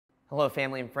Hello,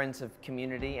 family and friends of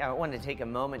community. I wanted to take a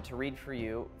moment to read for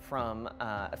you from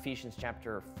Ephesians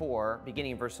chapter 4,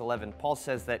 beginning in verse 11. Paul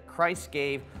says that Christ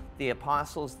gave the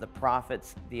apostles, the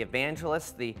prophets, the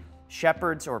evangelists, the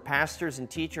shepherds or pastors and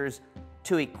teachers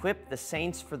to equip the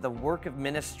saints for the work of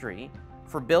ministry,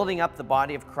 for building up the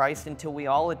body of Christ until we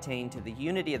all attain to the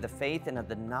unity of the faith and of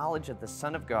the knowledge of the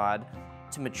Son of God,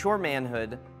 to mature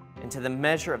manhood and to the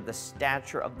measure of the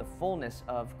stature of the fullness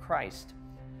of Christ.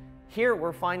 Here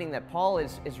we're finding that Paul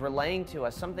is relaying to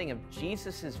us something of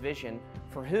Jesus' vision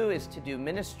for who is to do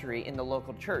ministry in the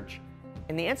local church.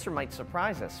 And the answer might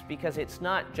surprise us because it's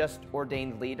not just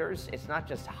ordained leaders, it's not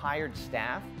just hired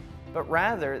staff, but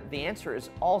rather the answer is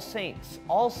all saints,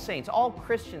 all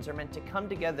Christians are meant to come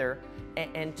together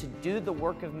and to do the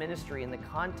work of ministry in the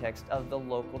context of the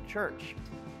local church.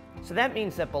 So that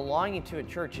means that belonging to a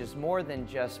church is more than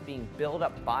just being built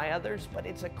up by others, but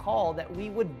it's a call that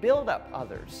we would build up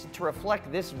others. To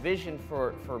reflect this vision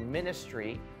for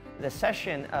ministry, the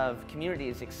session of community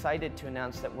is excited to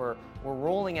announce that we're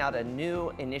rolling out a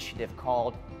new initiative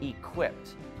called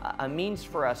Equipped, a means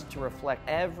for us to reflect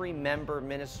every member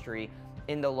ministry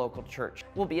in the local church.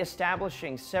 We'll be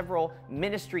establishing several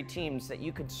ministry teams that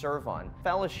you could serve on: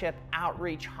 fellowship,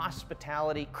 outreach,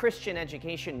 hospitality, Christian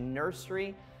education,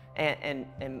 nursery, and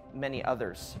many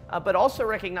others. But also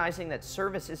recognizing that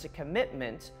service is a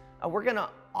commitment, we're going to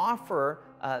offer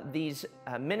these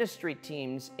ministry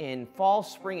teams in fall,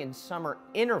 spring, and summer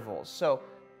intervals so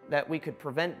that we could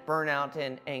prevent burnout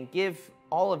and give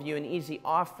all of you an easy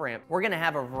off-ramp. We're going to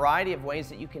have a variety of ways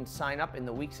that you can sign up in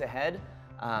the weeks ahead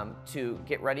to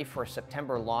get ready for a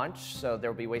September launch. So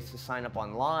there'll be ways to sign up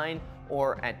online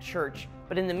or at church.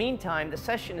 But in the meantime, the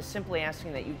session is simply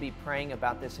asking that you be praying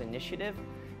about this initiative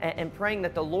and praying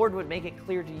that the Lord would make it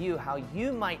clear to you how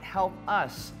you might help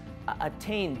us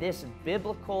attain this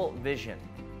biblical vision,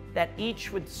 that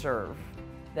each would serve,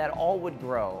 that all would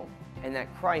grow, and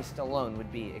that Christ alone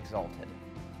would be exalted.